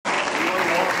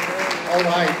All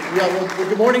right. Yeah, well,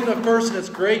 good morning to first. It's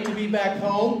great to be back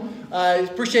home. I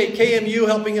appreciate KMU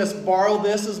helping us borrow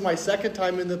this. This is my second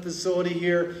time in the facility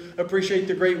here. I appreciate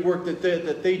the great work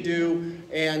that they do,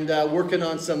 and working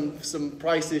on some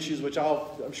price issues, which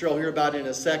I'm sure I'll hear about in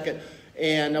a second.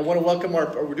 And I want to welcome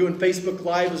we're doing Facebook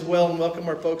Live as well, and welcome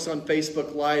our folks on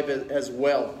Facebook Live as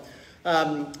well.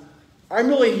 I'm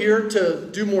really here to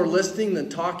do more listening than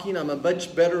talking. I'm a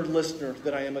much better listener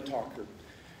than I am a talker.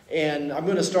 And I'm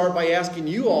going to start by asking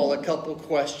you all a couple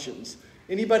questions.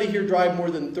 Anybody here drive more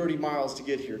than 30 miles to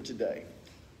get here today?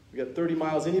 We got 30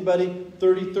 miles. Anybody?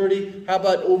 30? How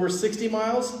about over 60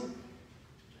 miles?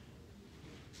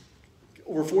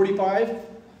 Over 45?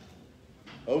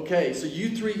 Okay, so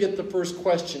you three get the first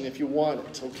question if you want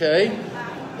it, okay?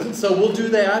 So we'll do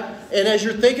that. And as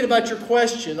you're thinking about your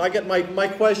question, I got my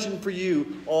question for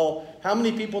you all. How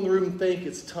many people in the room think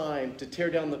it's time to tear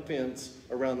down the fence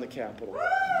around the Capitol?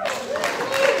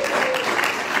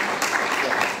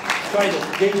 Trying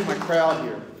to gauge my crowd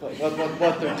here,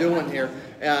 what they're doing here.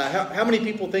 How many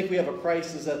people think we have a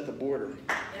crisis at the border? Okay.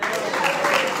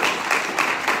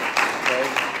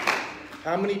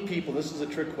 How many people, this is a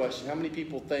trick question, how many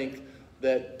people think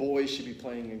that boys should be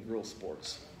playing in girl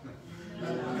sports?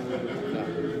 No.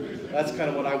 That's kind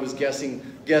of what I was guessing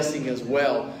as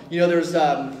well. You know,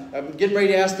 I'm getting ready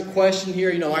to ask the question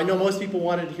here. You know, I know most people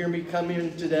wanted to hear me come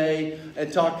in today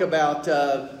and talk about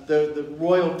the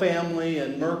royal family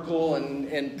and Merkel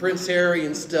and Prince Harry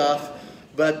and stuff.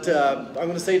 But I'm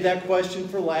going to save that question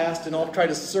for last, and I'll try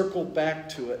to circle back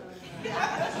to it,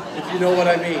 if you know what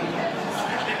I mean.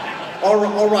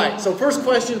 All right, so first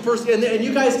question, and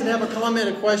you guys can have a comment,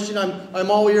 a question.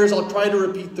 I'm all ears. I'll try to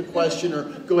repeat the question, or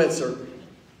go ahead, sir.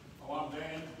 Oh, I'm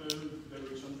Dan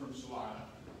Davidson from Salina.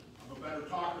 I'm a better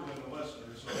talker than a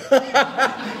listener. So.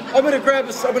 I'm gonna grab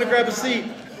a seat.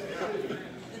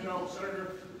 You know,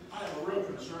 Senator, I have a real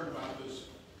concern about this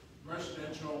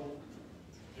presidential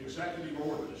executive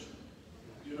orders.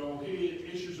 You know, he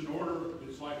issues an order,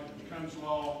 it's like it becomes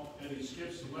law, and he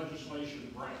skips the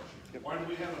legislation branch. Why do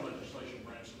we have a legislation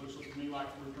branch? It looks to me like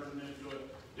we're turning into a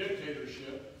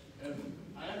dictatorship. And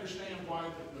I understand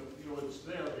why it's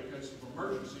there, because of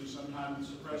emergency, sometimes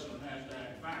the president has to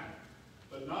act fast.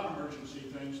 But non-emergency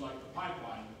things like the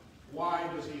pipeline, why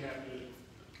does he have to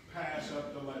pass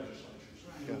up the legislatures?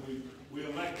 You know, we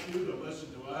elect you to listen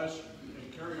to us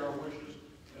and carry our wishes,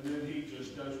 and then he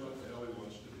just does what the hell he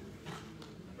wants to do.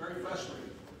 Very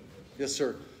frustrating. Yes,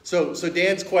 sir. So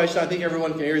Dan's question, I think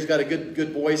everyone can hear, he's got a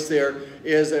good voice there,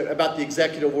 is about the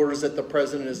executive orders that the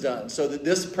president has done. So that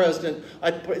this president,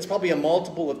 it's probably a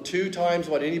multiple of 2 times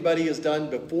what anybody has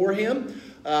done before him.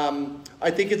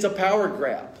 I think it's a power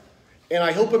grab. And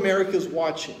I hope America's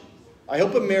watching. I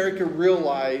hope America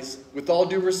realize, with all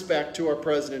due respect to our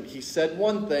president, he said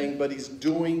one thing, but he's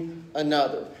doing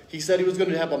another. He said he was going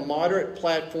to have a moderate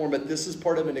platform, but this is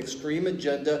part of an extreme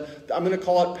agenda. I'm going to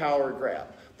call it power grab.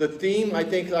 The theme I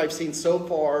think that I've seen so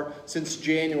far since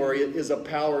January is a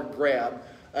power grab.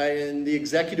 And the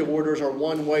executive orders are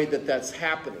one way that's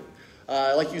happening.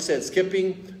 Like you said,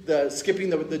 skipping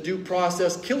the due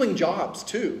process, killing jobs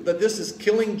too. That this is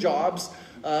killing jobs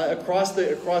across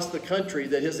the country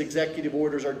that his executive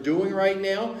orders are doing right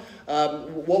now.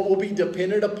 What will be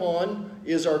dependent upon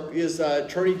is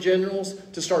attorney generals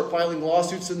to start filing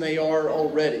lawsuits, and they are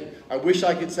already. I wish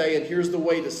I could say, and here's the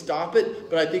way to stop it,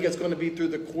 but I think it's going to be through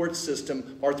the court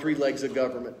system, our 3 legs of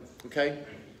government. Okay?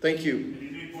 Thank you. You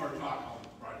need more talk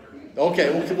right here. Okay,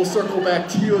 we'll circle back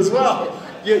to you as well.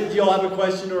 Do y'all have a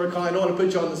question or a comment? I don't want to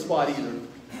put you on the spot either.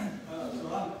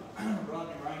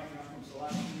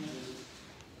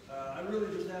 I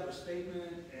really just have a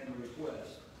statement and a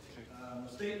request.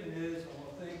 The statement is, I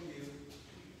want to thank you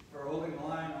for holding the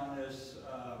line on this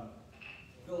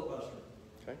filibuster.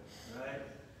 Okay. Right?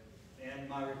 And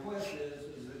my request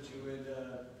is that you would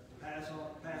pass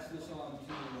this on to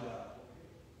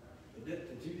the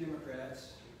 2 Democrats.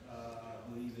 I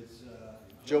believe it's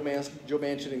Joe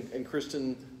Manchin and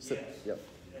Kristen. Yes. Yep.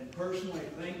 And personally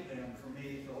thank them for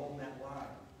me for holding that line.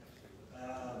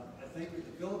 I think that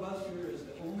the filibuster is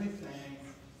the only thing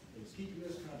that's keeping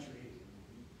this country,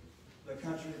 the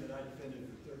country that I defended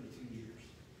for 32 years.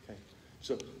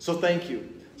 Okay. So thank you.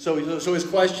 So his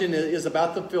question is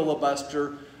about the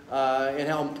filibuster and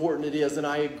how important it is, and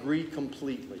I agree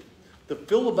completely. The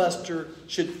filibuster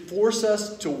should force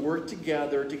us to work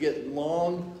together to get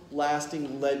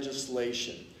long-lasting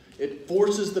legislation. It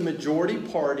forces the majority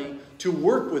party to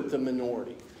work with the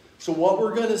minority. So what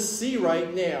we're going to see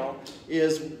right now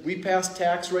is we passed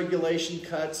tax regulation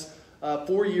cuts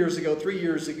 3 years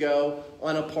ago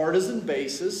on a partisan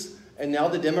basis, And now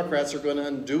the Democrats are going to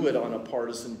undo it on a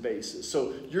partisan basis.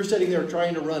 So you're sitting there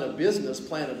trying to run a business,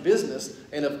 plan a business,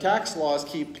 and if tax laws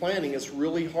keep planning, it's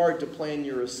really hard to plan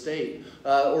your estate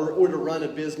or to run a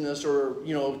business, or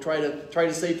try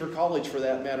to save for college, for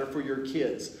that matter, for your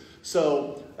kids.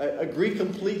 So I agree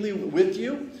completely with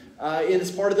you, and it's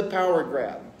part of the power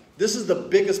grab. This is the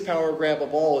biggest power grab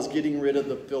of all, is getting rid of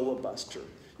the filibuster.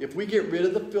 If we get rid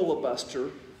of the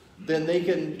filibuster, then they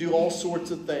can do all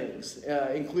sorts of things,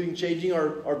 including changing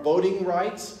our voting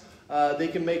rights. They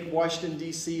can make Washington,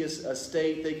 D.C. a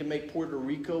state. They can make Puerto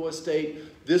Rico a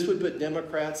state. This would put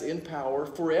Democrats in power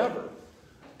forever.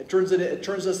 It turns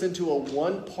us into a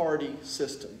one-party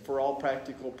system for all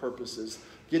practical purposes.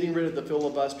 Getting rid of the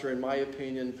filibuster, in my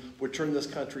opinion, would turn this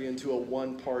country into a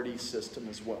one-party system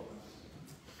as well.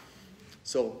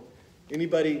 So,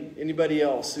 anybody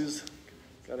else who's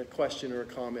got a question or a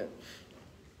comment?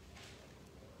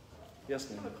 Yes,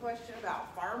 ma'am. I have a question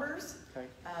about farmers, Okay.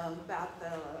 about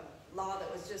the law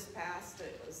that was just passed.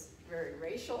 It was very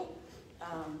racial.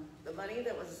 The money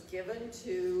that was given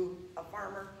to a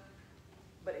farmer,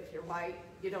 but if you're white,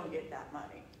 you don't get that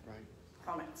money. Right.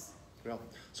 Comments? Well,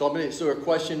 so our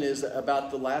question is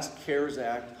about the last CARES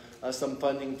Act, some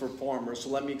funding for farmers. So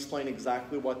let me explain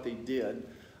exactly what they did.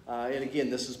 And again,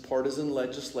 this is partisan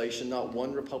legislation. Not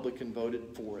one Republican voted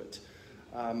for it.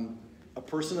 A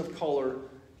person of color,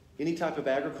 any type of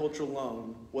agricultural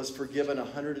loan, was forgiven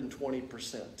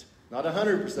 120%. Not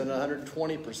 100%,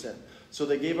 120%. So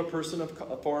they gave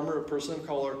a farmer, a person of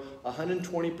color,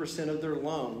 120% of their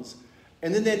loans,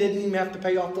 and then they didn't even have to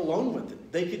pay off the loan with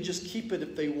it. They could just keep it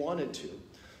if they wanted to.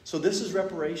 So this is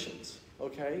reparations,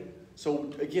 okay?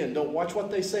 So again, don't watch what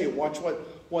they say, watch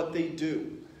what they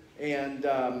do. And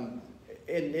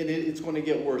it's going to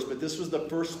get worse, but this was the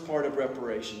first part of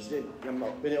reparations. I'm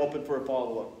open for a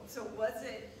follow-up. So was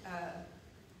it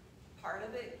part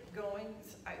of it going,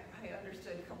 I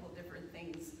understood a couple of different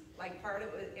things. Like part of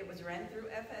it was ran through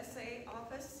FSA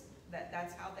office,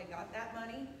 that's how they got that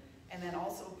money. And then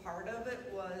also part of it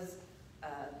was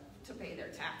to pay their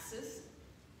taxes.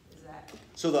 Is that?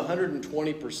 So the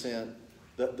 120%,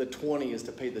 the 20 is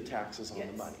to pay the taxes on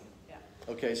the money. Yeah.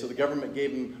 Okay, so the government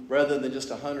gave them, rather than just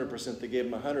 100%, they gave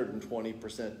them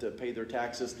 120% to pay their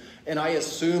taxes. And I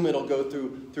assume it'll go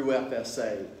through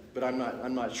FSA, but I'm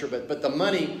not sure. But the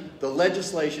money, the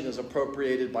legislation is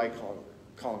appropriated by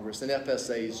Congress, and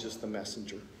FSA is just the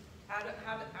messenger. How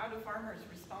do farmers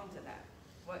respond to that?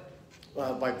 What?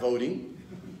 By voting.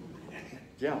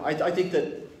 Yeah, I think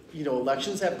that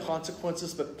elections have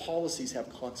consequences, but policies have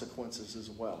consequences as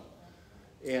well.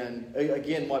 And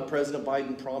again, what President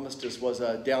Biden promised us was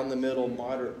a down-the-middle,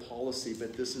 moderate policy,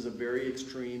 but this is a very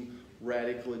extreme,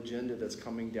 radical agenda that's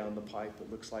coming down the pipe,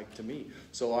 it looks like to me.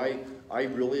 So I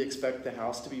really expect the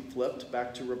House to be flipped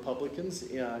back to Republicans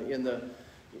in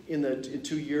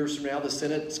 2 years from now. The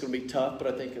Senate is going to be tough, but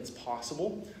I think it's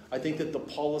possible. I think that the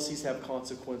policies have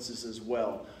consequences as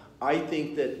well. I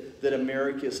think that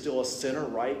America is still a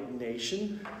center-right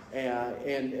nation,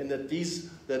 and that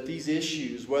these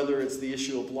issues, whether it's the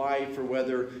issue of life or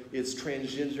whether it's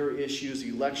transgender issues,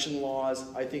 election laws,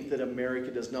 I think that America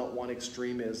does not want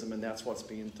extremism, and that's what's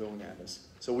being thrown at us.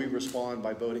 So we respond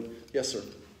by voting. Yes, sir.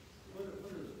 What are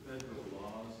the federal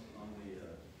laws on the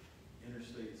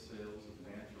interstate sales of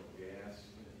natural gas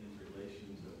in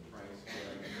relation to price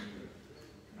fixing?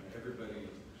 Everybody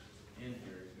in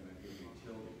here is going to get a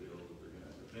utility bill that they're going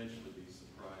to eventually be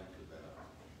surprised about.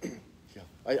 Yeah,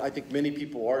 I think many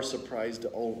people are surprised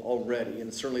already,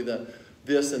 and certainly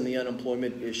this and the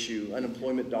unemployment issue,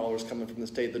 unemployment dollars coming from the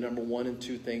state, the number 1 and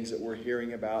 2 things that we're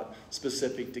hearing about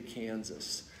specific to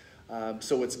Kansas.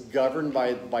 So it's governed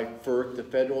by FERC, the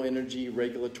Federal Energy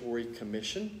Regulatory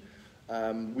Commission.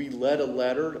 We led a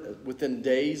letter within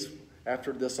days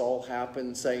after this all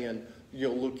happened saying,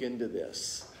 look into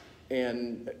this.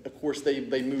 And of course, they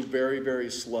move very, very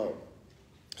slow.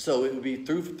 So it would be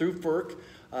through FERC.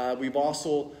 We've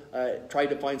also tried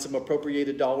to find some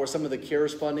appropriated dollars. Some of the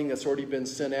CARES funding that's already been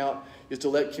sent out is to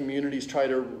let communities try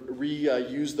to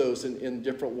reuse those in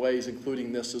different ways,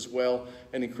 including this as well,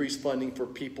 and increase funding for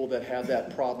people that have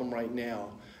that problem right now.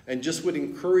 And just would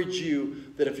encourage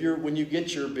you that when you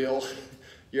get your bill,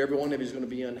 every one of you is going to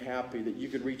be unhappy, that you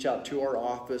could reach out to our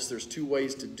office. There's 2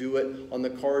 ways to do it. On the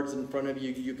cards in front of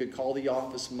you, you could call the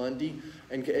office Monday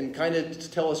and kind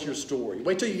of tell us your story.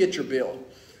 Wait till you get your bill.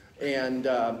 And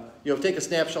take a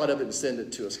snapshot of it and send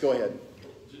it to us. Go ahead.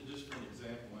 Just for an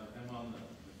example, I'm on the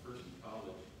Person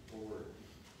College board,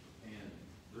 and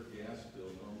their gas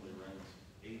bill normally runs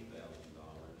 $8,000,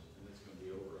 and it's going to be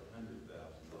over $100,000.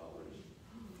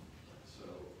 So,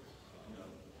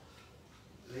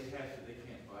 they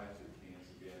can't buy through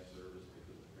Kansas Gas Services.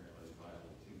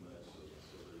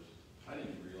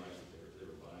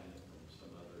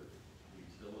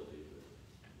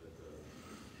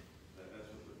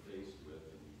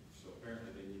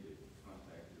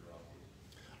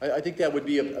 I think that would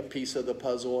be a piece of the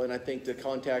puzzle, and I think to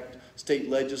contact state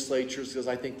legislatures, because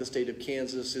I think the state of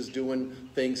Kansas is doing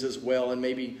things as well, and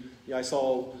maybe, I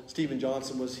saw Stephen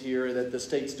Johnson was here, that the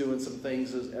state's doing some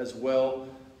things as well.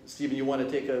 Stephen, you want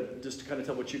to just to kind of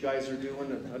tell what you guys are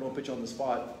doing? And I don't want to put you on the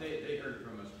spot. They heard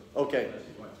from us before. Okay.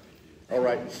 All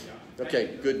right.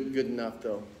 Okay, good enough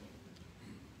though.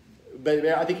 But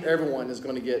I think everyone is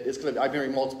going to get, I'm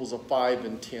hearing multiples of 5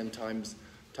 and 10 times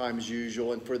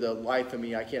usual, and for the life of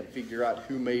me, I can't figure out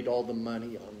who made all the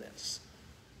money on this.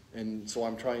 And so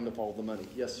I'm trying to follow the money.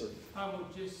 Yes, sir. I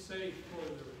would just say for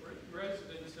the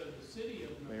residents of the city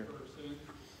of McPherson,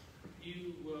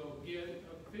 you will get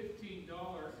a $15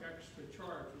 extra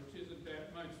charge, which isn't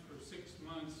that much for 6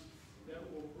 months. That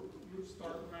will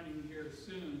start running here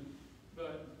soon.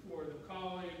 But for the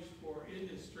college, for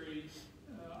industry,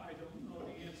 I don't know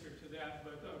the answer to that,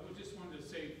 but we just wanted to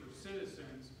say for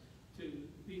citizens to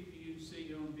BPU,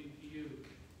 city-owned BPU,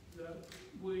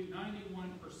 91%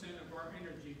 of our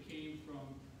energy came from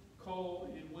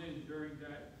coal and wind during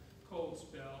that cold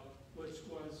spell, which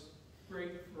was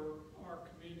great for our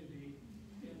community,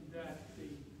 and that the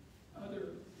other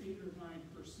 8 or 9%,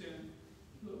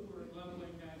 we're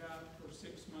leveling that out for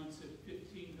 6 months at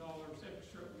 $15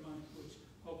 extra a month, which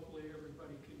hopefully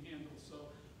everybody can handle. So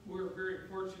we're very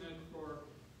fortunate for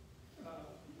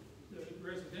the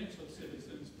residential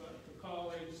citizens, but the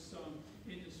college, some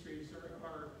industries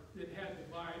that had to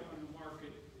buy it on the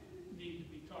market need to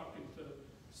be talking to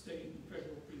state and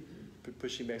federal people.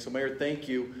 Pushing back. So Mayor, thank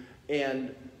you.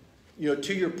 And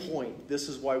to your point, this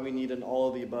is why we need an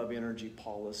all-of-the-above energy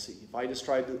policy. If I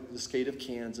describe the state of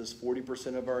Kansas,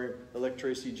 40% of our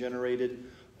electricity generated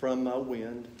from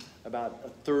wind,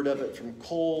 about 1/3 of it from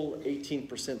coal,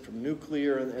 18% from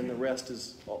nuclear, and the rest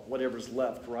is whatever's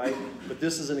left, right? But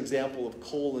this is an example of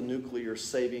coal and nuclear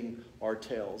saving our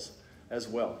tails as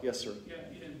well. Yes, sir. Yeah,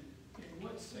 and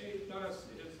what saved us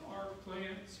is our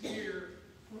plants here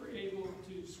were able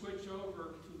to switch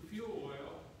over to fuel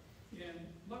oil, and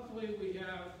luckily we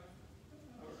have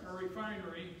a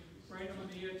refinery right on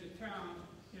the edge of town,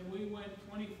 and we went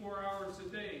 24 hours a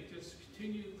day, just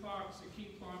continue clocks to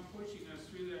keep on pushing us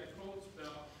through that cold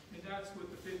spell, and that's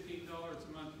what the $15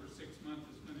 a month for 6 months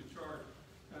is going to charge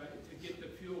to get the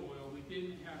fuel oil. We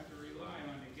didn't have to rely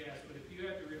on the gas, but if you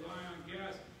had to rely on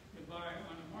gas and buy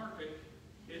on the market,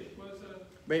 it was a...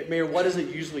 Mayor, what does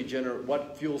it usually generate?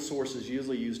 What fuel source is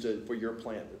usually used for your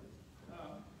plant?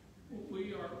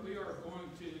 We are going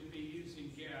to be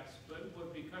using gas,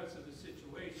 but because of the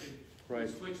situation, right,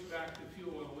 we switched back to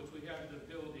fuel oil, which we have the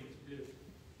ability to do.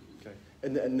 Okay,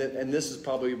 and this is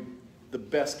probably the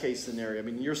best case scenario. I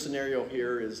mean, your scenario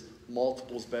here is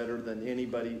multiples better than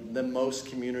anybody, than most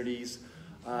communities,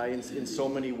 in so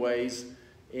many ways.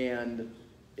 And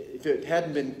if it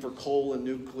hadn't been for coal and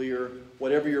nuclear,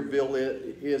 whatever your bill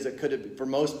is, it could have, for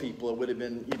most people, it would have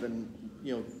been even,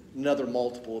 another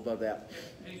multiple above that.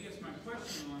 And I guess my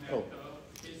question on that,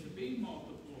 though, is the B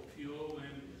multiple fuel,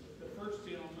 and the first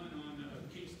gentleman on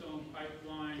the Keystone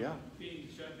Pipeline being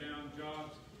shut down,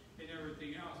 jobs and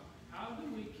everything else, how do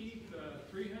we keep the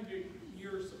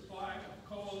 300-year supply of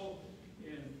coal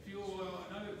and fuel oil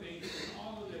and other things and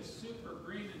all of this super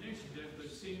green initiative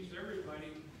that seems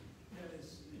everybody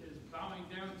is bowing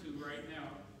down to right now?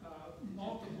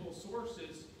 Multiple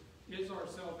sources is our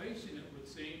salvation, it would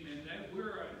seem, and that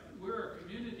we're a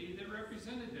community that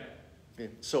represented that.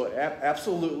 Okay. So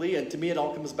absolutely, and to me it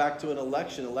all comes back to an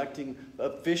election, electing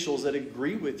officials that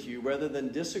agree with you rather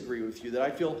than disagree with you, that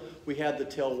I feel we had the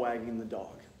tail wagging the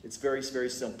dog. It's very, very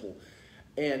simple.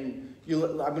 And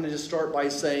I'm going to just start by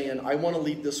saying I want to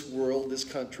leave this world, this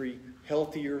country,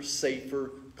 healthier,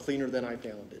 safer, cleaner than I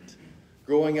found it.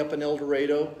 Growing up in El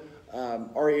Dorado,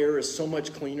 our air is so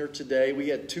much cleaner today. We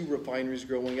had 2 refineries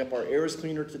growing up. Our air is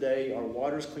cleaner today. Our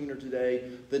water is cleaner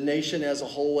today. The nation as a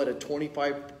whole at a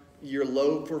 25-year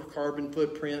low for carbon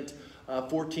footprint,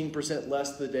 14%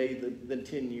 less today than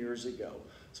 10 years ago.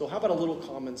 So how about a little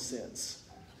common sense?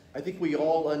 I think we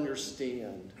all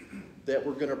understand that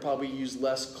we're going to probably use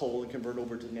less coal and convert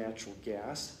over to natural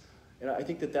gas. And I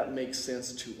think that makes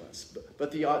sense to us.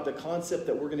 But the concept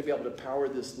that we're going to be able to power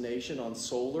this nation on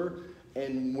solar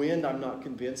and wind, I'm not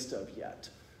convinced of yet.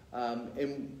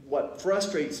 And what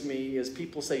frustrates me is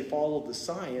people say follow the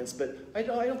science, but I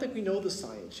don't think we know the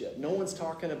science yet. No one's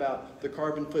talking about the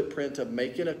carbon footprint of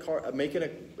making an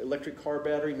electric car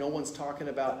battery. No one's talking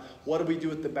about what do we do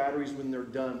with the batteries when they're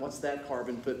done. What's that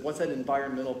what's that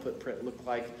environmental footprint look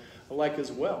like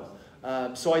as well?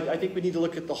 So I think we need to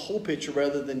look at the whole picture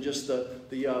rather than just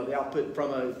the output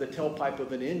from the tailpipe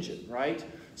of an engine, right?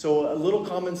 So a little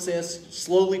common sense,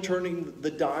 slowly turning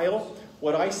the dial.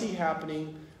 What I see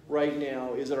happening right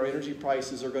now is that our energy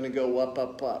prices are going to go up,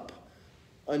 up, up.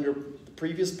 Under the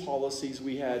previous policies,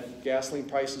 we had gasoline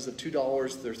prices of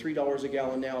 $2. They're $3 a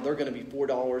gallon now. They're going to be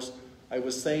 $4. I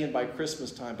was saying by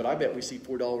Christmas time, but I bet we see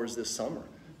 $4 this summer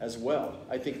as well.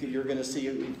 I think that you're going to see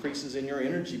increases in your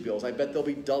energy bills. I bet they'll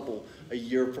be double a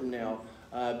year from now,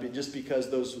 just because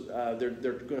those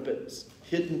they're going to put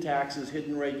hidden taxes,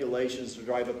 hidden regulations to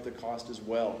drive up the cost as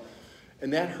well.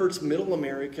 And that hurts middle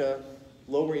America,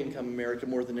 lower income America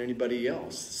more than anybody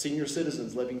else. Senior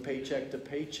citizens living paycheck to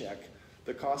paycheck.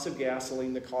 The cost of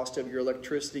gasoline, the cost of your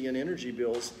electricity and energy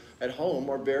bills at home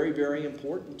are very, very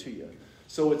important to you.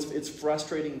 So it's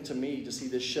frustrating to me to see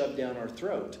this shoved down our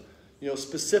throat. You know,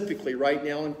 specifically right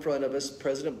now in front of us,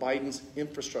 President Biden's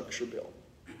infrastructure bill.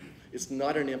 It's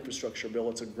not an infrastructure bill,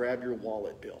 it's a grab your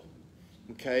wallet bill.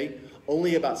 Okay?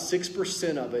 Only about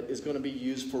 6% of it is going to be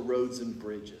used for roads and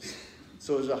bridges.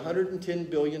 So there's $110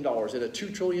 billion in a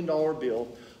 $2 trillion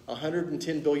bill,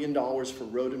 $110 billion for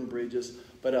road and bridges,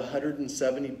 but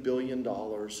 $170 billion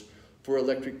for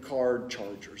electric car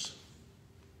chargers.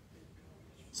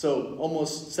 So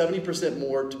almost 70%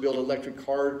 more to build electric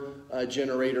car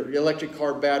electric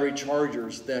car battery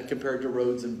chargers than compared to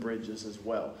roads and bridges as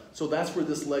well. So that's where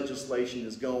this legislation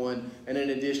is going. And then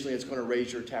additionally, it's going to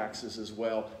raise your taxes as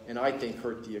well, and I think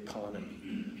hurt the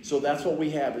economy. So that's what we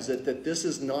have, is that this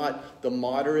is not the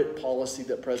moderate policy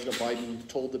that President Biden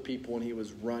told the people when he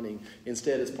was running.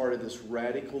 Instead, it's part of this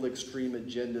radical extreme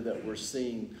agenda that we're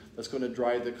seeing that's going to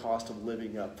drive the cost of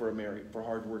living up for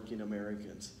hardworking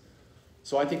Americans.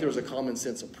 So I think there was a common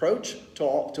sense approach to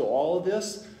all of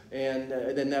this, and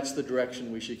then that's the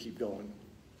direction we should keep going.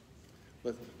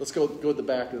 Let's go to the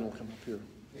back, and then we'll come up here.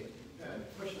 Okay.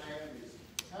 Question I have is,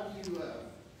 how do you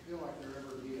feel like there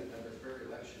ever be another fair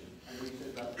election? I know you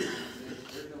said about the common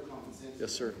sense. There's no common sense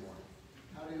Yes, sir. anymore.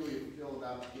 How do you feel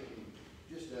about getting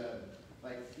just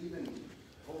like even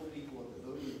hold people at the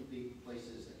voting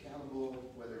places accountable,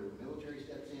 whether military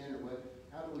steps in or what?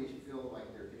 How do we feel like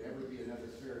there could ever be another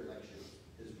fair election?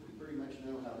 Because we pretty much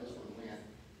know how this one went,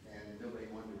 and nobody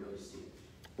wanted to really see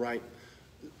it. Right.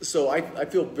 So I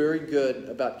feel very good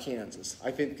about Kansas.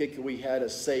 I think we had a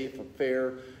safe, a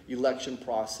fair election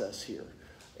process here.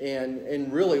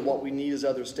 And really what we need is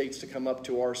other states to come up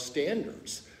to our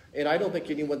standards. And I don't think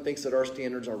anyone thinks that our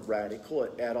standards are radical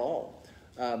at all.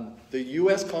 The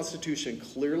U.S. Constitution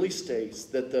clearly states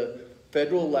that the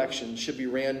federal election should be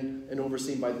ran and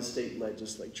overseen by the state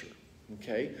legislature.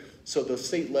 Okay? So the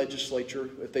state legislature,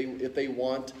 if they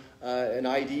want an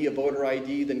ID, a voter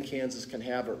ID, then Kansas can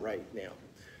have it right now.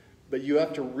 But you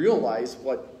have to realize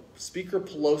what Speaker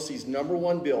Pelosi's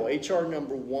 #1 bill, H.R.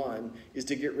 #1, is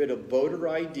to get rid of voter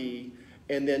ID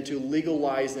and then to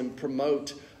legalize and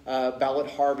promote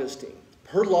ballot harvesting.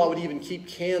 Her law would even keep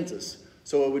Kansas.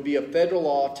 So it would be a federal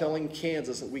law telling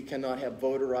Kansas that we cannot have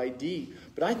voter ID.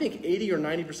 But I think 80 or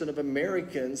 90% of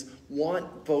Americans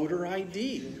want voter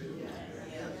ID.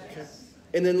 Okay.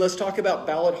 And then let's talk about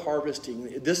ballot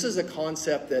harvesting. This is a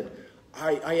concept that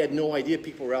I had no idea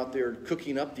people were out there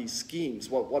cooking up these schemes,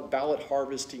 what ballot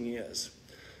harvesting is.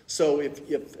 So if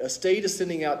a state is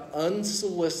sending out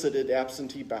unsolicited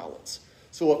absentee ballots,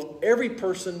 so if every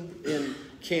person in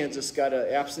Kansas got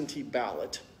an absentee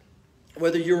ballot,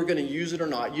 whether you were going to use it or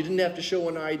not, you didn't have to show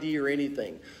an ID or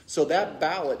anything. So that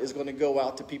ballot is going to go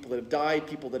out to people that have died,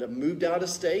 people that have moved out of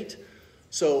state.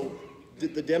 So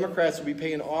the Democrats will be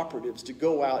paying operatives to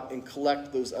go out and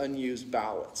collect those unused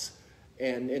ballots.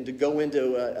 And to go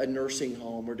into a nursing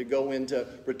home or to go into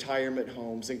retirement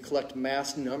homes and collect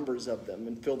mass numbers of them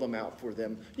and fill them out for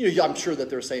them. You know, I'm sure that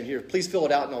they're saying, here, please fill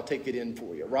it out and I'll take it in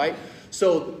for you, right?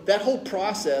 So that whole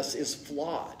process is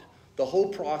flawed. The whole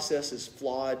process is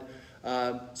flawed.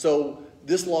 So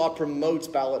this law promotes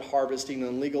ballot harvesting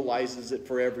and legalizes it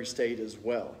for every state as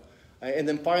well. And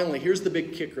then finally, here's the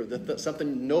big kicker,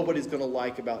 something nobody's going to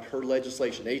like about her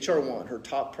legislation, H.R. 1, her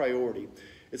top priority.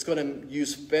 It's going to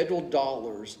use federal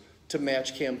dollars to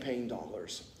match campaign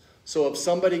dollars. So if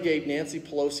somebody gave Nancy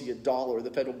Pelosi $1, the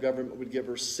federal government would give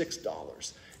her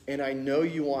 $6. And I know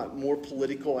you want more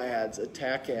political ads,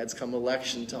 attack ads come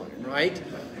election time, right?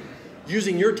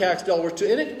 Using your tax dollars to,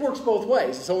 and it works both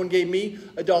ways. If someone gave me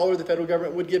 $1, the federal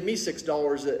government would give me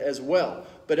 $6 as well.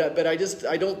 But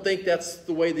I don't think that's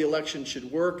the way the election should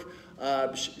work.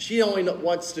 She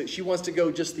wants to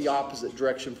go just the opposite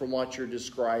direction from what you're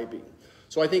describing.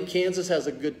 So I think Kansas has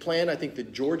a good plan. I think the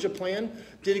Georgia plan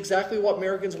did exactly what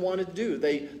Americans wanted to do.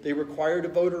 They required a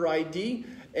voter ID,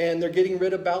 and they're getting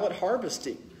rid of ballot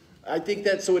harvesting. I think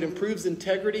that so it improves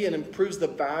integrity and improves the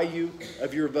value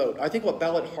of your vote. I think what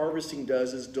ballot harvesting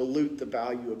does is dilute the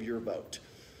value of your vote.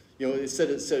 You know, it said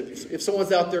if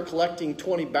someone's out there collecting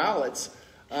 20 ballots,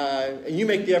 and you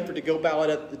make the effort to go vote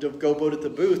at the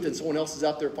booth, and someone else is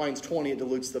out there finds 20, it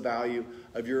dilutes the value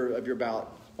of your ballot.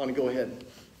 I want to go ahead.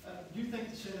 Do you think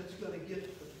the Senate's going to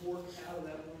get the pork out of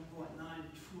that $1.9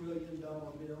 trillion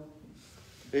bill?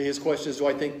 His question is, do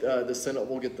I think the Senate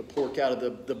will get the pork out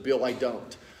of the bill? I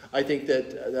don't. I think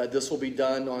that this will be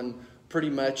done on pretty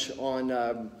much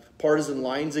on partisan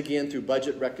lines again through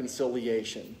budget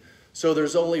reconciliation. So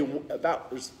there's only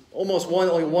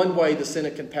only one way the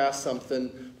Senate can pass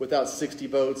something without 60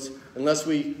 votes, unless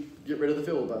we get rid of the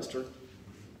filibuster,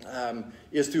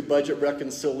 is through budget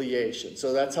reconciliation.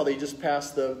 So that's how they just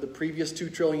passed the previous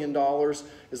 $2 trillion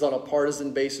is on a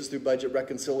partisan basis through budget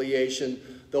reconciliation.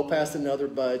 They'll pass another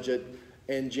budget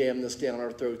and jam this down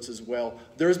our throats as well.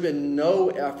 There's been no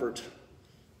effort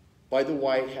by the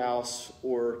White House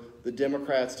or the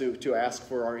Democrats to ask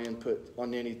for our input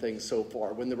on anything so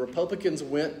far. When the Republicans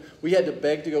went, we had to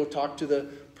beg to go talk to the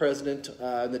president.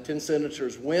 And the 10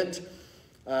 senators went.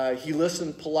 He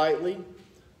listened politely,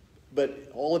 but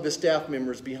all of his staff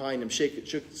members behind him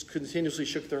continuously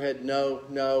shook their head,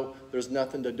 no, there's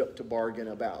nothing to bargain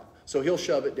about. So he'll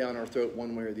shove it down our throat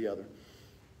one way or the other.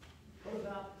 What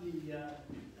about the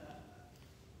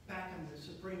back in the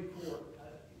Supreme Court?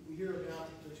 We hear about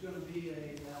there's going to be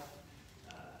a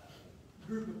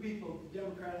group of people,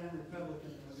 Democrat and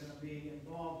Republican, that are going to be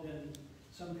involved in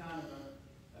some kind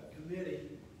of a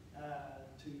committee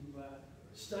to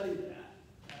study that.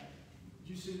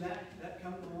 Do you see that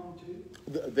coming along too?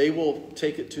 They will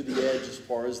take it to the edge as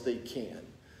far as they can.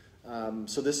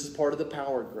 So this is part of the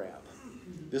power grab.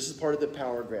 This is part of the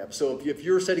power grab. So if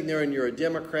you're sitting there and you're a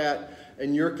Democrat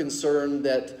and you're concerned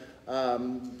that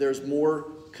there's more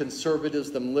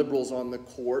conservatives than liberals on the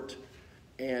court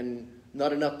and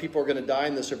not enough people are going to die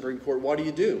in the Supreme Court, what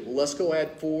do? Well, let's go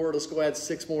add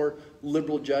 6 more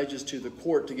liberal judges to the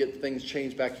court to get things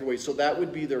changed back your way. So that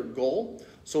would be their goal.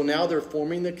 So now they're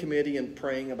forming the committee and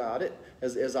praying about it,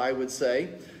 as I would say.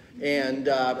 And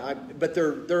but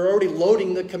they're already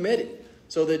loading the committee.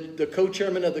 So the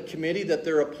co-chairman of the committee that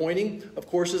they're appointing, of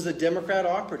course, is a Democrat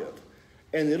operative.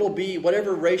 And it'll be,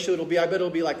 whatever ratio it'll be, I bet it'll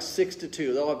be like 6 to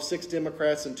 2. They'll have 6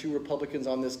 Democrats and 2 Republicans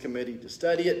on this committee to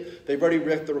study it. They've already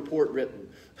read the report written.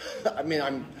 I mean,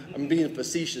 I'm being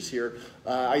facetious here.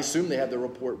 I assume they have the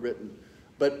report written.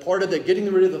 But part of the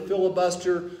getting rid of the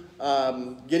filibuster,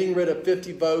 getting rid of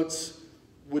 50 votes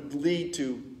would lead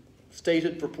to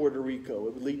statehood for Puerto Rico.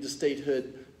 It would lead to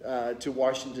statehood to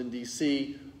Washington,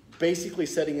 D.C., basically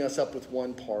setting us up with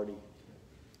one party.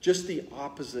 Just the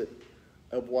opposite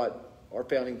of what our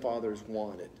founding fathers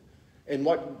wanted. And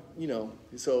what,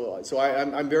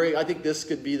 I think this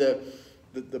could be the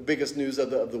biggest news of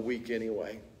the week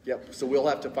anyway. Yep, so we'll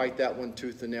have to fight that one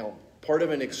tooth and nail. Part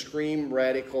of an extreme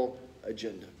radical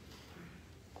agenda.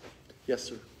 Yes,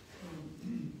 sir.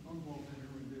 I'm Paul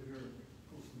Penner, we live here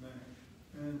close to Mac.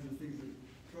 And the things that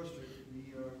frustrate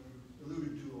me are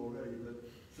alluded to already, but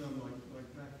some like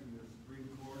packing the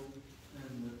Supreme Court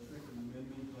and the Second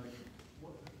Amendment, like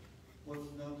what's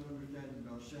not to understand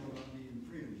about shall not be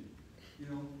infringed,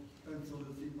 and so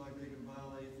it seems like they can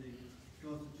violate the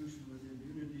Constitution with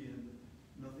impunity and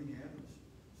nothing happens.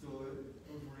 So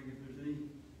I was wondering if there's any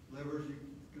levers you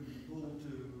can be pulled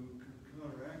to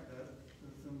counteract that,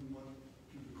 somewhat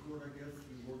to the court, I guess,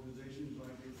 through organizations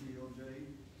like ACLJ,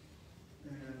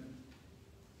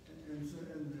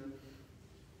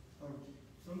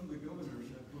 some of the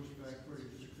governors have pushed back pretty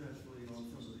successfully on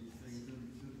some of these things, and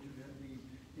should that be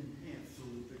enhanced so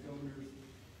that the governors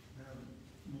have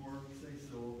more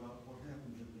say-so about what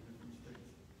happens in the different states?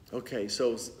 Okay,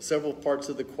 so several parts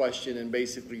of the question, and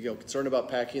basically, concerned about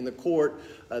packing the court,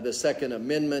 the Second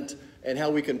Amendment, and how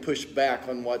we can push back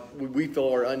on what we feel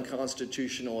are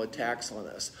unconstitutional attacks on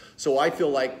us. So I feel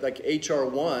like H.R.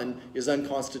 1 is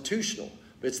unconstitutional.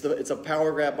 It's a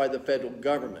power grab by the federal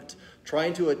government.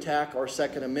 Trying to attack our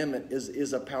Second Amendment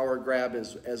is a power grab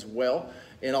as well.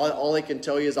 And all I can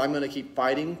tell you is I'm going to keep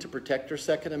fighting to protect our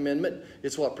Second Amendment.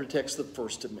 It's what protects the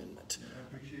First Amendment.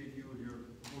 I appreciate you and your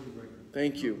voting record.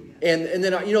 Thank you. And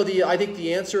then, I think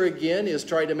the answer again is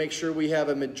try to make sure we have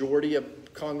a majority of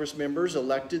Congress members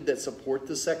elected that support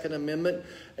the Second Amendment.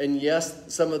 And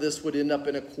yes, some of this would end up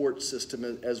in a court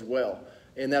system as well.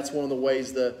 And that's one of the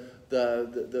ways the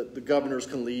governors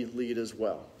can lead as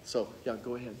well. So, yeah,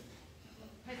 go ahead.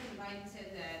 President Biden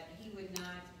said that he would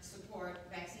not support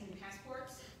vaccine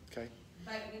passports. Okay.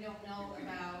 But we don't know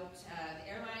about the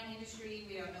airline industry.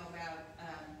 We don't know about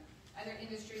other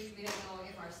industries. We don't know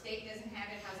if our state doesn't have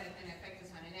it, how's that going to affect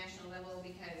us on a national level?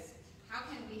 Because how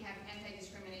can we have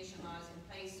anti-discrimination laws in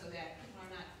place so that people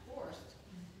are not forced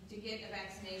to get a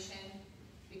vaccination?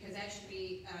 Because that should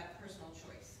be a personal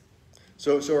choice.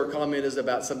 So our comment is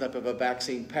about some type of a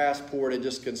vaccine passport and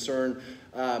just concern.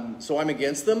 So I'm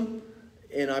against them,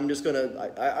 and I'm just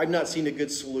I'm not seeing a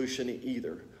good solution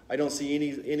either. I don't see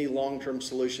any long-term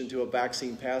solution to a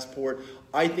vaccine passport.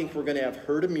 I think we're going to have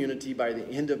herd immunity by the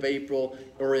end of April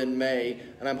or in May,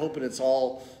 and I'm hoping it's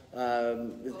all,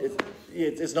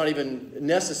 it's not even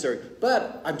necessary.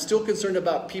 But I'm still concerned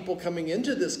about people coming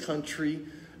into this country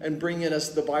and bringing us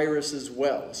the virus as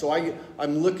well. So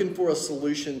I'm looking for a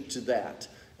solution to that.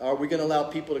 Are we going to allow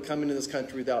people to come into this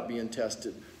country without being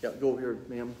tested? Yeah, go here,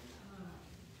 ma'am.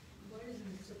 Why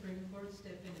doesn't the Supreme Court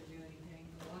step in and do anything?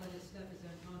 A lot of this stuff is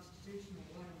unconstitutional.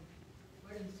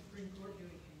 Why doesn't the Supreme Court do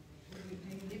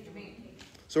anything?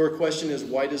 So our question is,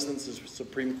 why doesn't the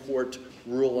Supreme Court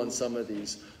rule on some of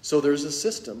these? So there's a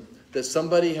system that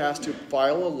somebody has to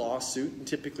file a lawsuit, and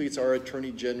typically it's our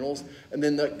attorney generals, and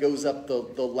then that goes up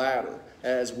the ladder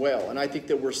as well. And I think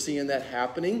that we're seeing that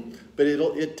happening, but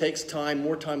it takes time,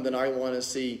 more time than I want to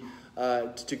see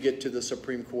to get to the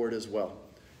Supreme Court as well.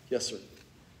 Yes, sir.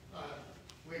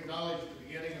 We acknowledge the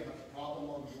beginning of the problem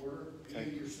on the border. Okay.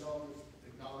 You yourself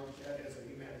acknowledge that as a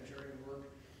humanitarian work,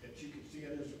 that you can see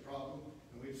it as a problem.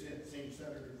 And we've seen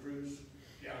Senator Cruz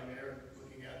down there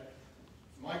looking at it.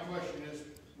 So my question is,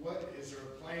 what is there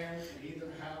a plan in either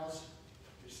house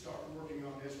to start working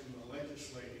on this from the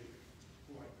legislative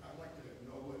point? I'd like to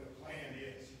know what the plan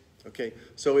is. Okay,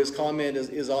 so his comment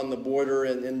is on the border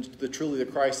and truly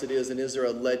the crisis it is, and is there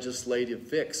a legislative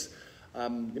fix? I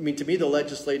mean, to me, the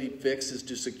legislative fix is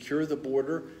to secure the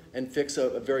border and fix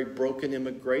a very broken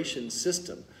immigration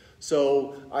system.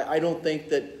 So I don't think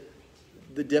that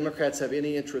the Democrats have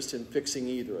any interest in fixing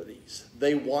either of these.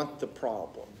 They want the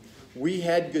problem. We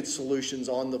had good solutions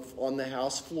on the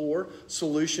House floor,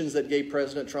 solutions that gave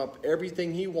President Trump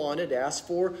everything he wanted, asked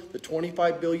for the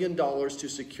 $25 billion to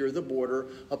secure the border,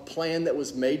 a plan that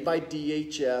was made by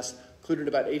DHS, included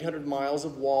about 800 miles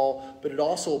of wall, but it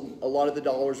also, a lot of the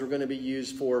dollars were going to be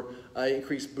used for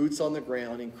increased boots on the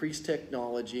ground, increased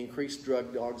technology, increased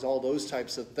drug dogs, all those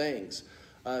types of things.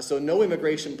 So no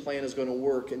immigration plan is going to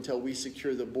work until we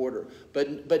secure the border.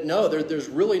 But no, there's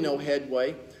really no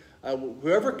headway.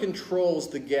 Whoever controls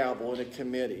the gavel in a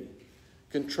committee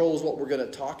controls what we're going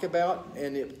to talk about,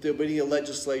 and there'll be a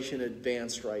legislation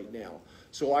advanced right now.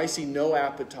 So I see no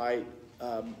appetite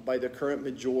by the current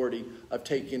majority of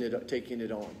taking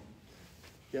it on.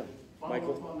 Yeah,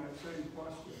 Michael? Follow up on that same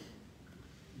question.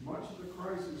 Much of the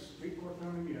crisis, people are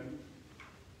coming in.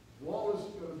 Wall is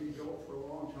going to be built for a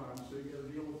long time, so you got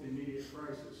to deal with the immediate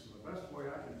crisis. And the best way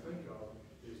I can think of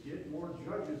is get more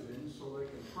judges in so they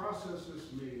can process this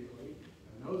immediately,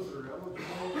 and those that are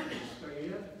eligible can stay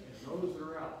in, and those that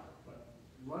are out. But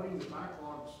letting the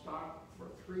backlog stop for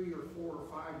 3 or 4 or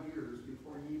 5 years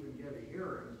before you even get a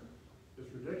hearing is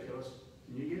ridiculous.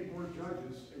 And you get more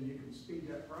judges, and you can speed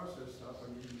that process up,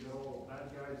 and you can get all the bad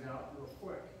guys out real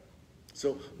quick.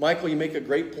 So, Michael, you make a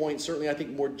great point. Certainly, I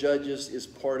think more judges is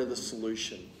part of the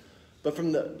solution. But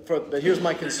but here's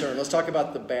my concern. Let's talk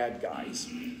about the bad guys.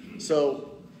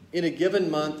 So, in a given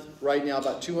month, right now,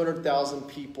 about 200,000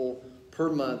 people per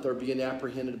month are being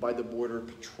apprehended by the Border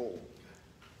Patrol.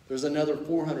 There's another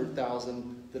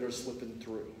 400,000 that are slipping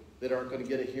through, that aren't going to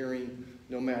get a hearing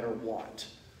no matter what.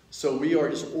 So we are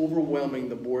just overwhelming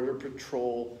the Border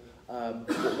Patrol.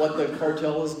 What the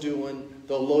cartel is doing,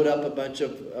 they'll load up a bunch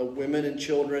of women and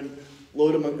children,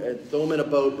 load them, throw them in a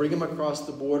boat, bring them across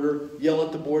the border, yell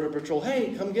at the Border Patrol,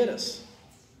 hey, come get us.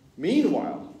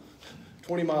 Meanwhile,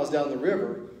 20 miles down the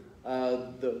river,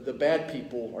 the bad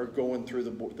people are going through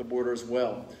the border as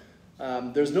well.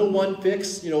 There's no one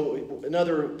fix. You know,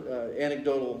 another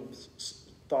anecdotal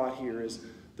thought here is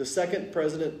the second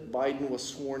President Biden was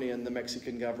sworn in, the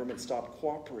Mexican government stopped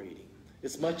cooperating.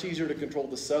 It's much easier to control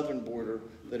the southern border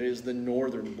than it is the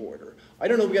northern border. I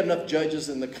don't know if we got enough judges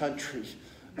in the country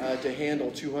to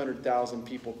handle 200,000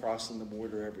 people crossing the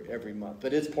border every month,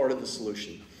 but it's part of the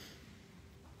solution.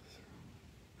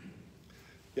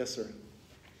 Yes, sir.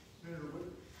 Senator, with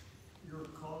your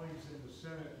colleagues in the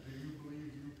Senate, do you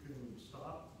believe you can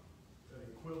stop an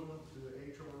equivalent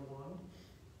to H.R. 1?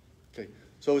 Okay.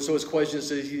 So his question is,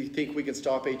 does he think we can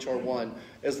stop H.R. 1?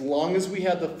 As long as we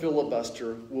have the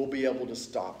filibuster, we'll be able to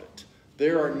stop it.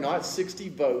 There are not 60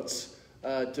 votes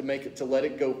to let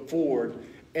it go forward,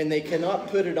 and they cannot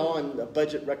put it on a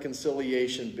budget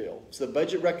reconciliation bill. So the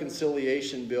budget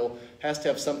reconciliation bill has to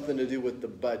have something to do with the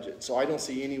budget. So I don't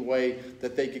see any way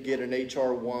that they could get an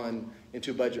H.R. 1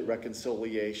 into budget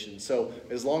reconciliation. So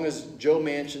as long as Joe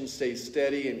Manchin stays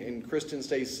steady and Kristen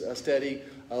stays steady,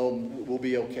 we'll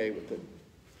be okay with it.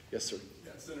 Yes, sir.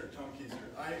 Yeah, Senator Tom Keiser.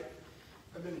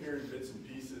 I've been hearing bits and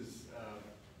pieces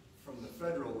from the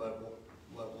federal level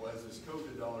level, as this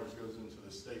COVID dollars goes into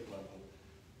the state level,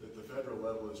 that the federal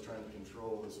level is trying to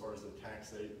control as far as the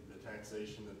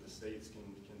taxation that the states can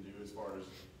do as far as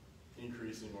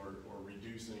increasing or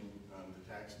reducing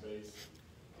the tax base.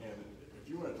 And if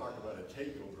you want to talk about a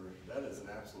takeover, that is an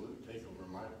absolute takeover,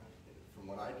 from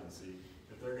what I can see.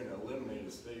 If they're going to eliminate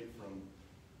a state from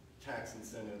tax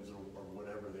incentives or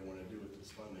whatever they want to do with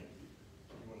this funding.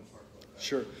 You want to talk about that?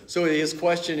 Sure. So his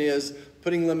question is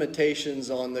putting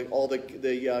limitations on all the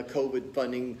COVID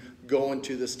funding going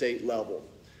to the state level.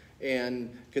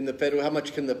 And how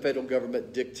much can the federal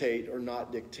government dictate or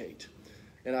not dictate?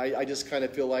 And I just kind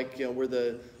of feel like, we're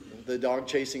the dog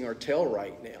chasing our tail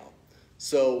right now.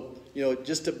 So,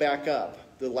 just to back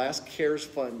up, the last CARES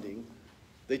funding,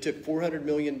 they took $400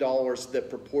 million that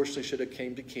proportionally should have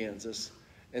came to Kansas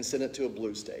and sent it to a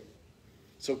blue state.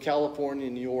 So California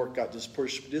and New York got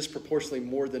disproportionately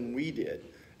more than we did.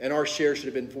 And our share should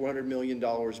have been $400 million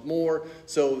more.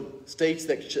 So states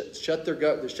that shut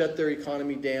their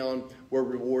economy down were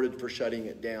rewarded for shutting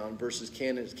it down, versus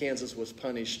Kansas was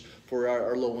punished for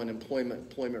our low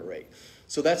employment rate.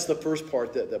 So that's the first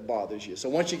part that bothers you. So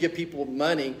once you give people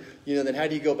money, then how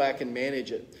do you go back and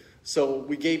manage it? So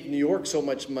we gave New York so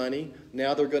much money,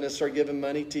 now they're going to start giving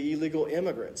money to illegal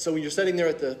immigrants. So when you're sitting there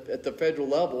at the federal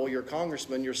level, your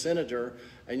congressman, your senator,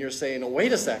 and you're saying, oh,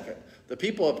 wait a second, the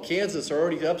people of Kansas are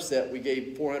already upset we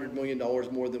gave $400 million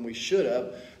more than we should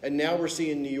have, and now we're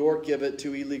seeing New York give it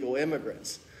to illegal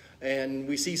immigrants. And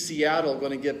we see Seattle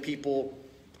going to give people,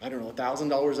 I don't know,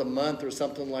 $1,000 a month or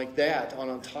something like that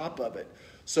on top of it.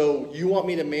 So you want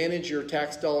me to manage your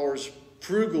tax dollars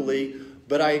frugally,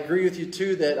 but I agree with you,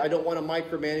 too, that I don't want to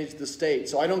micromanage the state.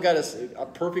 So I don't got a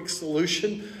perfect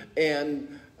solution.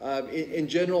 And in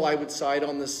general, I would side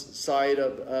on this side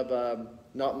of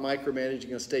not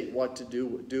micromanaging a state what to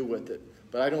do with it.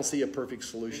 But I don't see a perfect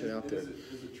solution out there. Is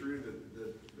it true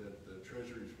that the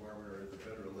Treasury Department or at the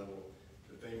federal level,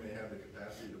 that they may have the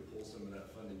capacity to pull some of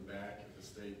that funding back if the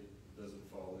state doesn't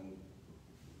fall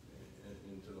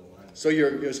into the line? So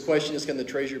your question is, can the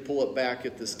Treasury pull it back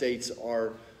if the states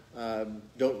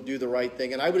don't do the right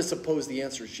thing? And I would suppose the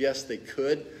answer is yes, they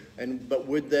could. But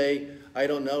would they? I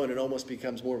don't know. And it almost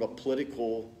becomes more of a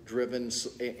political-driven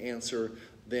answer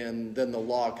than the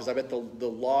law, because I bet the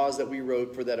laws that we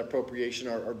wrote for that appropriation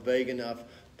are vague enough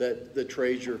that the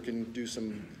Treasurer can do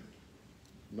some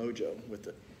mojo with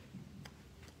it.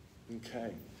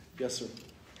 Okay. Yes, sir.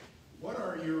 What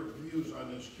are your views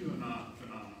on this QAnon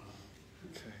phenomenon?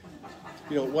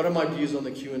 Okay. What are my views on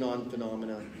the QAnon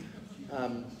phenomenon?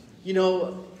 I'm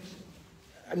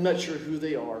not sure who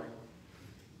they are.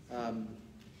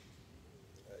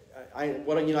 I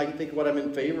think what I'm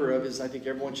in favor of is I think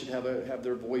everyone should have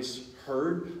their voice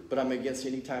heard, but I'm against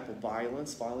any type of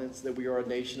violence that we are a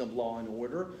nation of law and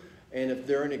order. And if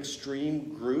they're an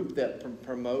extreme group that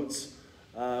promotes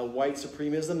white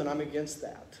supremacism, then I'm against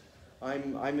that.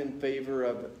 I'm in favor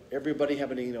of everybody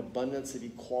having an abundance of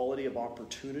equality of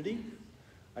opportunity.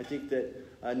 I think that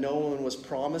no one was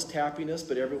promised happiness,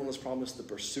 but everyone was promised the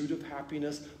pursuit of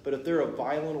happiness. But if they're a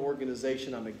violent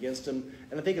organization, I'm against them.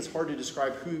 And I think it's hard to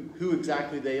describe who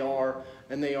exactly they are,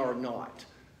 and they are not.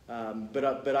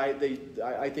 But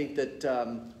I think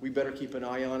that we better keep an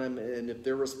eye on them, and if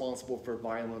they're responsible for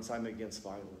violence, I'm against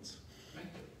violence. Thank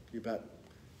you. You bet.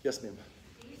 Yes, ma'am.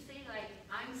 Do you see, like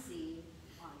I'm seeing,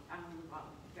 I'm on the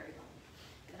bottom, very bottom,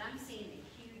 but I'm seeing a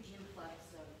huge influx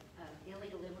of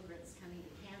illegal immigrants coming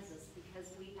to Kansas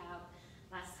because we have,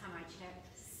 last time I checked,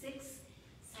 6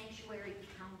 sanctuary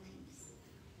counties.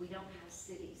 We don't have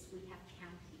cities, we have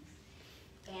counties.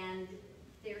 And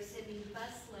they're sending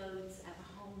busloads of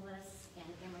homeless and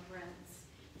immigrants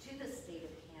to the state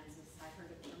of Kansas. I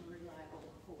heard it from a reliable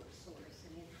source.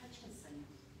 And in Hutchinson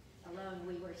alone,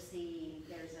 we were seeing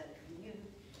there's a commune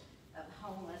of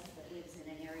homeless that lives in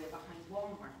an area behind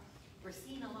Walmart. We're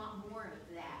seeing a lot more of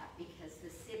that because the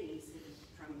cities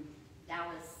from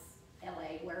Dallas,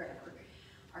 LA, wherever,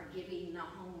 are giving the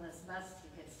homeless bus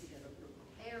tickets to go to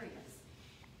rural areas.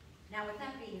 Now, with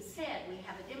that being said, we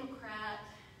have a Democrat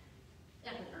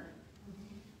governor.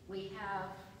 We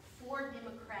have 4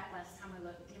 last time I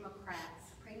looked, Democrat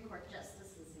Supreme Court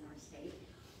justices in our state,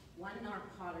 1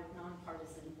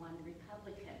 nonpartisan, 1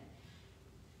 Republican.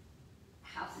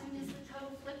 How soon is the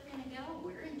total flip going to go?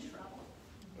 We're in trouble.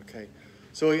 Okay.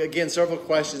 So again, several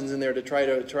questions in there to try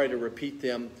to repeat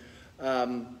them.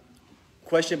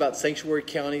 Question about sanctuary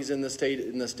counties in the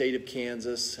state of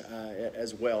Kansas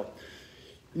as well.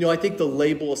 I think the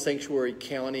label of sanctuary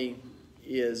county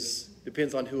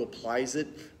depends on who applies it.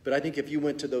 But I think if you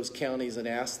went to those counties and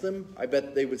asked them, I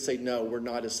bet they would say, no, we're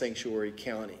not a sanctuary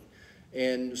county.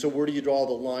 And so where do you draw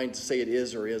the line to say it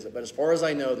is or isn't? But as far as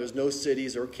I know, there's no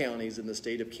cities or counties in the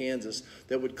state of Kansas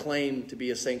that would claim to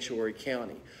be a sanctuary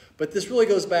county. But this really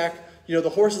goes back, the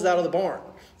horse is out of the barn.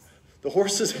 The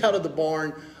horse is out of the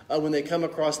barn when they come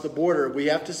across the border. We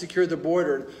have to secure the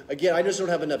border. Again, I just don't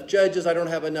have enough judges. I don't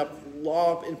have enough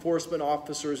law enforcement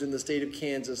officers in the state of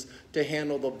Kansas to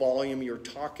handle the volume you're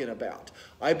talking about.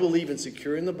 I believe in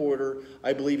securing the border.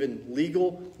 I believe in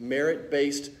legal,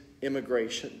 merit-based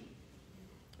immigration.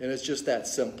 And it's just that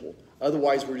simple.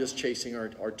 Otherwise, we're just chasing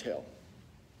our tail.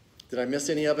 Did I miss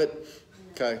any of it?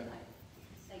 Okay.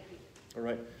 Thank you. All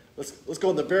right. Let's go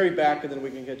in the very back, and then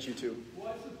we can get you to.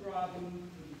 What's the problem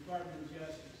with the Department of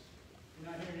Justice?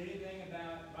 We're not hearing anything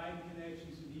about Biden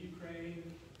connections to the Ukraine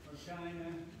or China,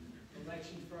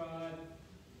 election fraud,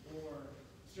 or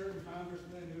certain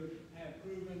congressmen who have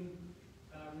proven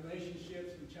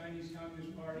relationships with the Chinese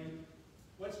Communist Party.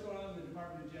 What's going on in the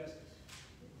Department of Justice?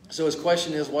 So his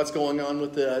question is, what's going on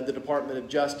with the Department of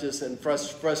Justice, and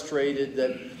frustrated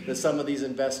that some of these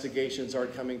investigations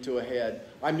aren't coming to a head.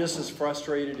 I'm just as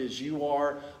frustrated as you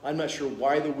are. I'm not sure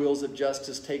why the wheels of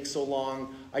justice take so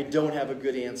long. I don't have a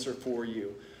good answer for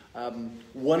you.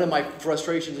 One of my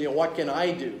frustrations, what can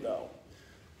I do, though?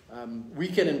 We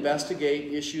can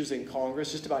investigate issues in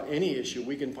Congress, just about any issue.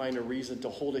 We can find a reason to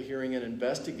hold a hearing and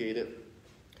investigate it.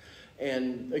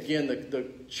 And again, the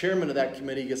chairman of that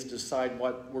committee gets to decide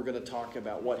what we're going to talk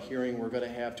about, what hearing we're going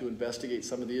to have to investigate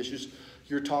some of the issues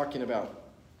you're talking about.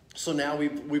 So now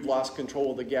we've lost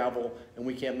control of the gavel, and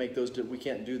we can't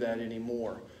do that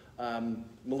anymore. I'm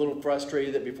a little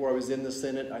frustrated that before I was in the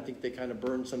Senate, I think they kind of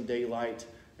burned some daylight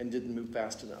and didn't move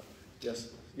fast enough. Yes,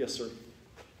 sir.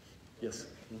 Yes.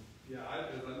 Yeah,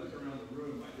 as I look around the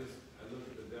room, I look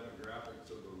at the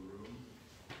demographics of the room,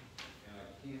 and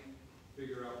I can't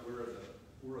figure out where are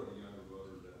the younger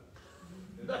voters at.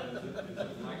 Is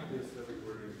it like this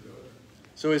everywhere you go?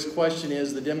 So his question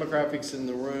is the demographics in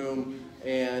the room,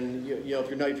 and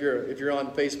if you're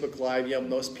on Facebook Live,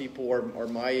 most people are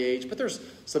my age, but there's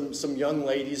some young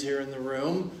ladies here in the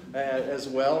room as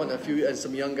well, and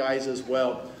some young guys as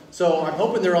well. So I'm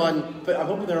hoping they're on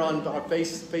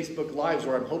Facebook Lives,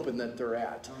 where I'm hoping that they're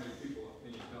at. How many people,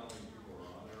 can you tell me people are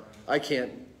on there right now? I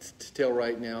can't tell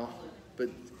right now, but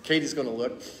Katie's going to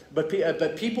look. But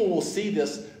people will see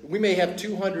this. We may have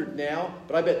 200 now,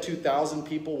 but I bet 2,000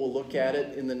 people will look at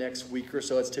it in the next week or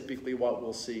so. That's typically what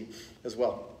we'll see as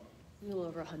well. A little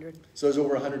over 100. So there's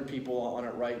over 100 people on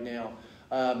it right now.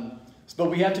 But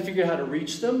we have to figure out how to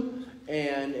reach them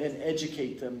and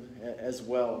educate them as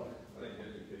well. I think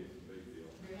education's a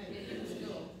big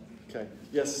deal. Okay.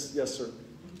 Yes, sir.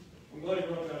 I'm glad you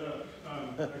brought that up.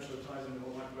 Actually ties into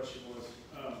what my question was.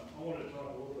 I wanted to talk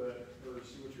a little bit, or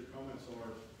see what your comments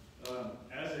are.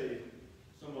 As a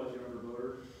somewhat younger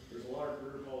voter, there's a lot of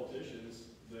career politicians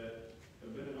that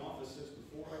have been in office since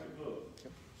before I could vote.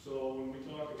 Yep. So when we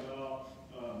talk about,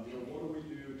 what do we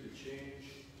do to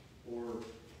change or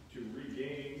to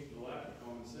regain the lack of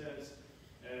common sense?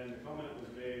 And the comment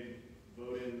was made,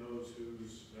 vote in those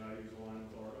whose values align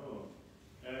with our own.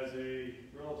 As a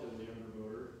relatively younger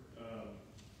voter,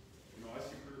 I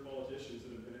see career politicians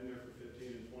that have been in there for 15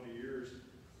 and 20 years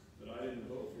that I didn't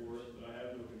vote for, that I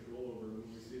have no control over. When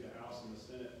we see the House and the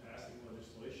Senate passing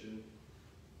legislation,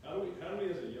 how do we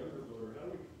as a younger voter,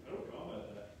 how do we combat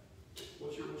that?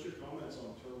 What's your comments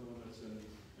on term limits and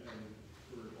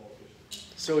career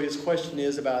politicians? So his question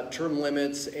is about term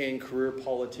limits and career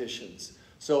politicians.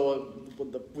 So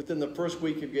within the first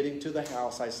week of getting to the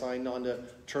House, I signed on to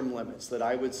term limits, that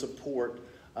I would support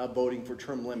voting for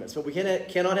term limits. But we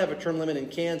cannot have a term limit in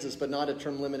Kansas, but not a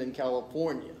term limit in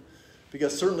California.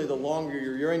 Because certainly the longer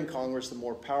you're in Congress, the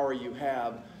more power you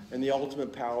have, and the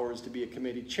ultimate power is to be a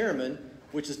committee chairman,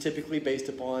 which is typically based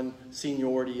upon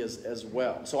seniority as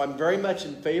well. So I'm very much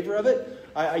in favor of it.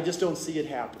 I just don't see it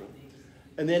happening.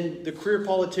 And then the career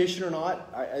politician or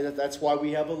not, that's why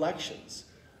we have elections.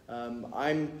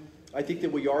 I think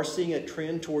that we are seeing a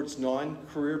trend towards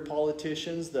non-career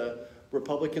politicians. The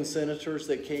Republican senators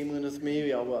that came in with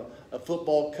me, a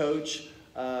football coach,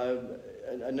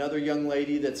 another young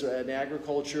lady that's an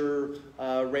agriculture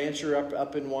rancher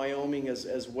up in Wyoming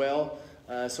as well.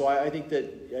 So I think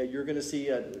that you're going to see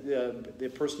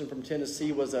the person from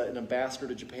Tennessee was an ambassador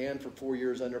to Japan for 4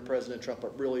 years under President Trump,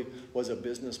 but really was a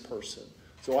business person.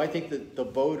 So I think that the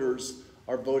voters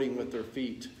are voting with their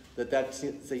feet, that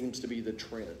seems to be the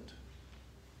trend.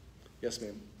 Yes,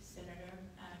 ma'am. Senator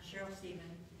Cheryl Steven,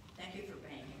 thank you for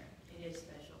being here. It is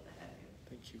special to have you.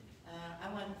 Thank you. I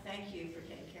want to thank you for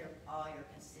taking care of all your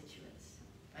constituents.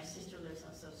 My sister lives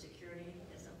on Social Security,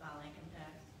 doesn't file income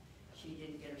tax. She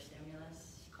didn't get her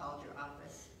stimulus. She called your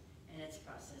office, and it's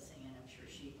processing, and I'm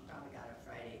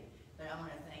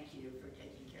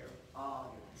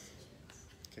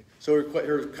So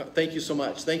thank you so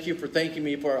much. Thank you for thanking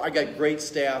me for, I got great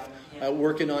staff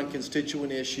working on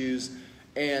constituent issues.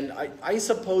 And I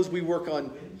suppose we work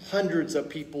on hundreds of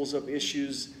people's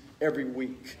issues every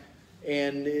week.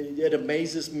 And it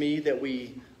amazes me that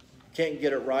we can't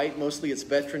get it right. Mostly it's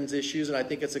veterans issues, and I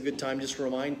think it's a good time just to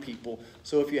remind people.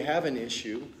 So if you have an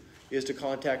issue, is to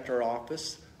contact our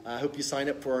office. I hope you sign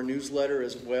up for our newsletter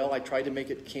as well. I tried to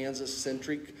make it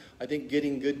Kansas-centric. I think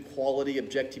getting good quality,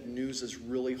 objective news is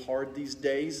really hard these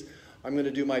days. I'm going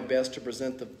to do my best to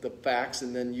present the facts,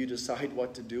 and then you decide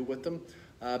what to do with them.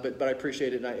 But I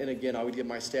appreciate it, and again, I would give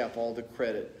my staff all the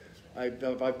credit.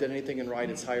 If I've done anything in right,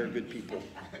 it's hire good people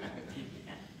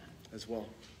as well.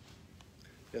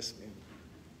 Yes, ma'am.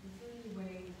 Is there any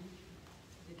way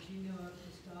that you know of to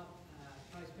stop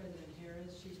Vice President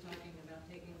Harris? She's talking about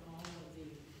taking all of the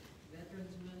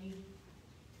veterans' money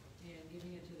and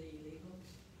giving it to the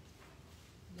illegals.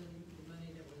 The money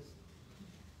that was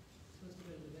supposed to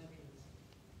go to the veterans.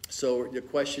 So the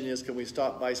question is, can we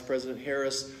stop Vice President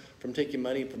Harris from taking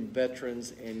money from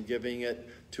veterans and giving it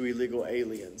to illegal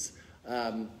aliens?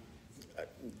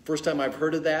 First time I've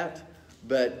heard of that.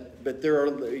 But there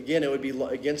are, again, it would be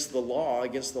against the law,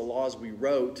 against the laws we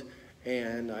wrote,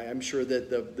 and I'm sure that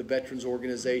the veterans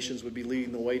organizations would be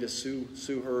leading the way to sue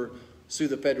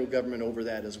the federal government over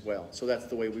that as well. So that's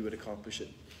the way we would accomplish it.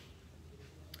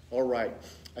 All right.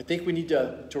 I think we need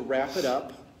to wrap it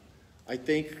up. I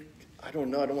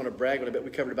don't know, I don't want to brag, but I bet we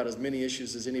covered about as many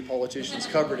issues as any politicians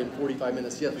covered in 45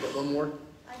 minutes. Yes, got one more?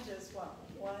 I just want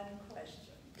one question.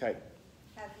 Okay.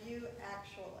 Have you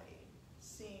actually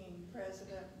seen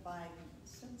President Biden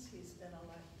since he's been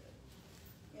elected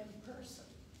in person?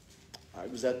 I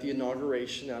was at the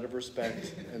inauguration out of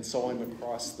respect and saw him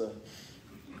across the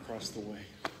way.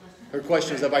 Her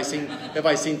question is, have I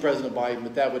seen President Biden?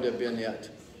 But that would have been it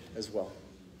as well.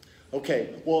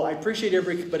 Okay. Well, I appreciate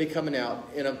everybody coming out.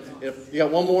 And if you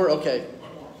got one more, okay.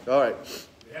 All right.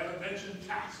 We haven't mentioned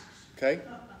taxes. Okay.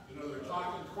 You know, they're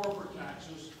talking corporate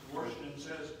taxes. Washington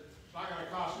says it's not going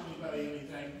to cost anybody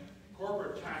anything.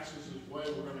 Corporate taxes is the way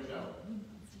we're going to go.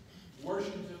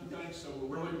 Washington thinks that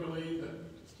we really believe that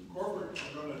corporate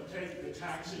are going to take the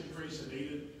tax increase and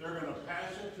eat it. They're going to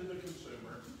pass it to the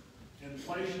consumer.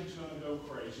 Inflation's going to go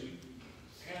crazy.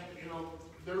 And, you know,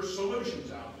 there's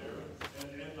solutions out there.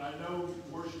 And I know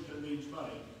Washington needs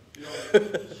money. You know,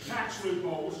 tax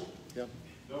loopholes. Yep.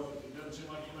 It doesn't seem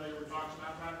like anybody ever talks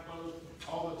about trying to close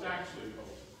all the tax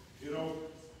loopholes. You know,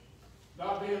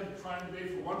 not trying to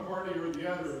be for one party or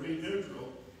the other and be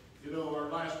neutral. You know, our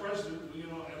last president, you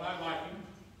know, and I like him,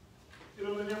 you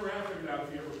know, they never have figured out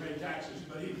if he ever paid taxes,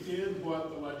 but he did what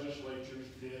the legislatures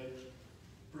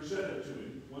presented to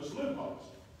him, was loopholes.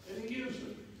 And he used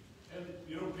them. And,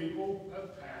 you know, people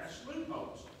have passed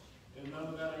loopholes. And none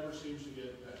of that ever seems to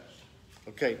get passed.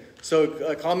 Okay,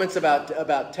 so comments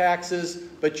about taxes,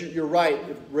 but you're right.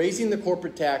 Raising the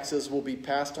corporate taxes will be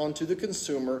passed on to the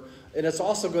consumer, and it's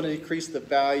also going to decrease the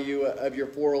value of your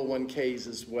 401ks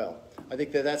as well. I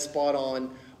think that's spot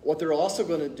on. What they're also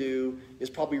going to do is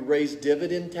probably raise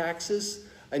dividend taxes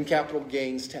and capital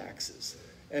gains taxes.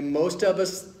 And most of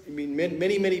us, I mean,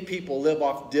 many people live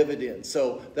off dividends.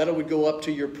 So that would go up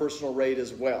to your personal rate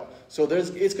as well. So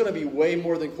it's going to be way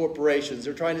more than corporations.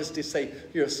 They're trying to say,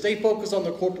 you know, stay focused on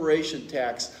the corporation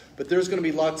tax, but there's going to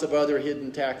be lots of other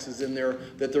hidden taxes in there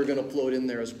that they're going to float in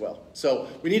there as well. So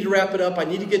we need to wrap it up. I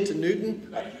need to get to Newton.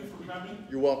 Thank you for coming.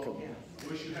 You're welcome.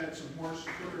 Wish you had some more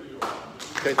security.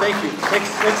 Okay, thank you.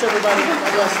 Thanks everybody.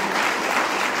 God bless.